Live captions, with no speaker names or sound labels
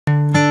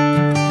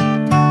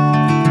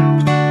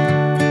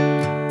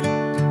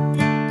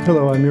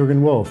Hello, I'm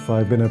Jürgen Wolf.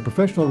 I've been a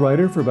professional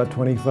writer for about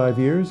 25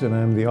 years, and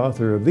I'm the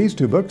author of these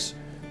two books,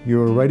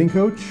 Your Writing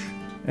Coach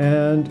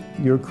and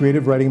Your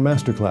Creative Writing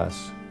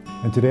Masterclass.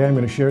 And today I'm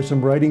going to share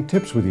some writing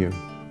tips with you.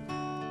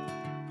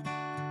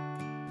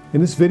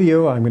 In this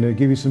video, I'm going to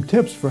give you some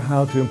tips for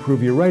how to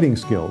improve your writing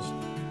skills.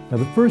 Now,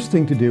 the first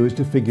thing to do is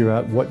to figure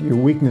out what your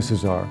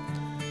weaknesses are.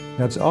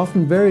 Now, it's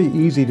often very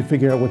easy to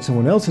figure out what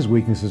someone else's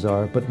weaknesses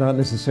are, but not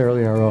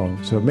necessarily our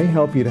own. So it may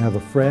help you to have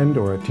a friend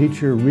or a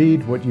teacher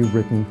read what you've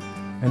written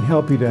and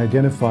help you to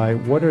identify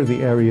what are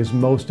the areas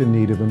most in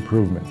need of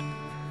improvement.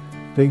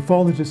 They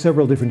fall into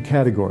several different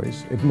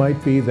categories. It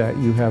might be that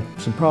you have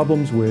some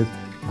problems with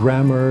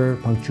grammar,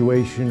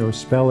 punctuation, or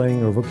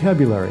spelling, or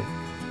vocabulary.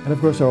 And of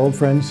course, our old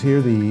friends here,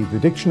 the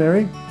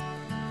dictionary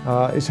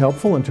is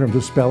helpful in terms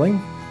of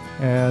spelling,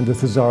 and the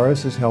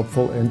thesaurus is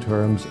helpful in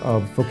terms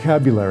of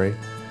vocabulary.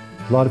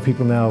 A lot of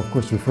people now, of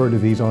course, refer to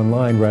these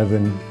online rather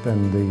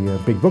than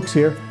the big books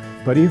here,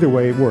 but either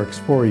way it works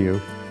for you.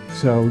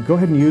 So go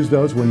ahead and use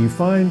those. When you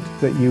find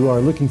that you are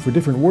looking for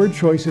different word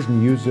choices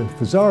and use a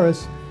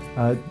thesaurus,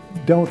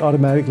 don't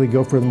automatically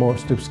go for the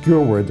most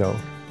obscure word though.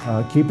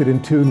 Keep it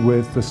in tune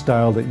with the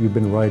style that you've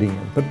been writing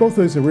in. But both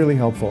those are really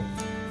helpful.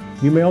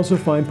 You may also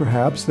find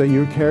perhaps that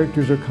your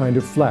characters are kind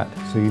of flat,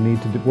 so you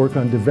need to work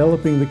on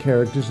developing the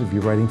characters if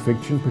you're writing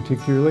fiction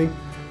particularly.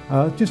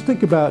 Just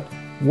think about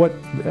what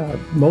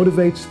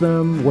motivates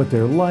them, what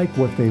they're like,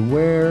 what they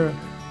wear.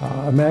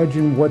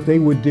 Imagine what they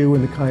would do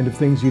and the kind of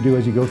things you do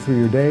as you go through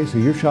your day. So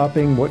you're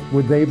shopping, what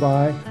would they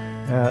buy?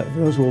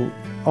 Those will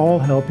all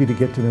help you to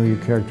get to know your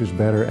characters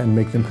better and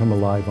make them come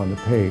alive on the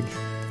page.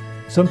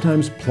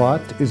 Sometimes plot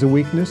is a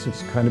weakness.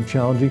 It's kind of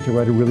challenging to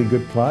write a really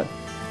good plot.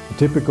 The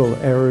typical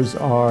errors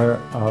are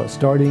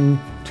starting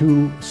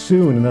too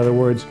soon. In other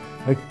words,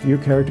 like your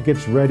character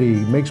gets ready,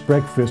 makes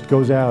breakfast,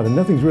 goes out, and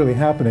nothing's really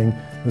happening.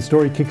 The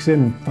story kicks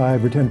in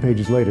 5 or 10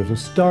 pages later. So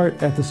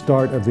start at the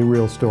start of the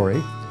real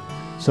story.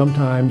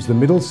 Sometimes the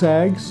middle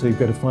sags, so you've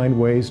got to find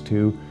ways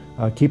to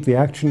keep the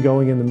action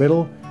going in the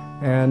middle.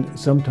 And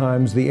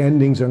sometimes the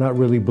endings are not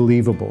really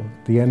believable.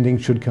 The ending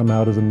should come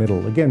out of the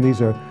middle. Again,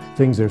 these are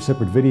things, there are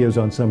separate videos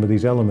on some of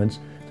these elements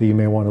that you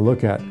may want to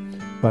look at.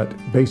 But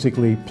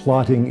basically,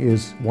 plotting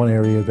is one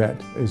area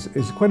that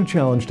is quite a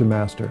challenge to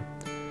master.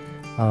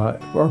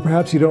 Or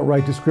perhaps you don't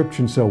write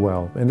descriptions so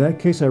well. In that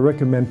case, I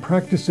recommend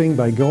practicing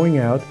by going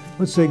out.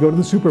 Let's say go to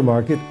the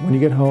supermarket. When you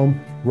get home,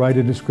 write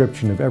a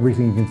description of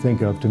everything you can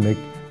think of to make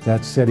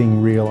that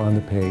setting real on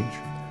the page.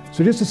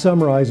 So just to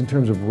summarize in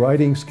terms of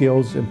writing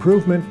skills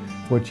improvement,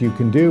 what you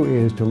can do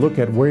is to look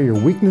at where your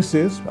weakness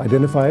is,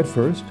 identify it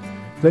first,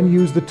 then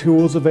use the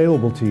tools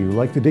available to you,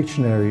 like the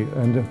dictionary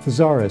and the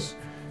thesaurus,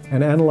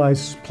 and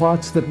analyze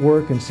plots that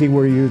work and see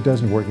where yours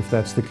doesn't work if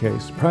that's the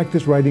case.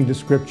 Practice writing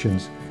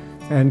descriptions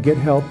and get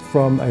help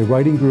from a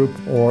writing group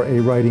or a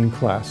writing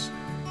class.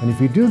 And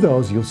if you do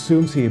those, you'll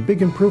soon see a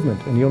big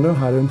improvement and you'll know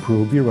how to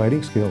improve your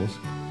writing skills.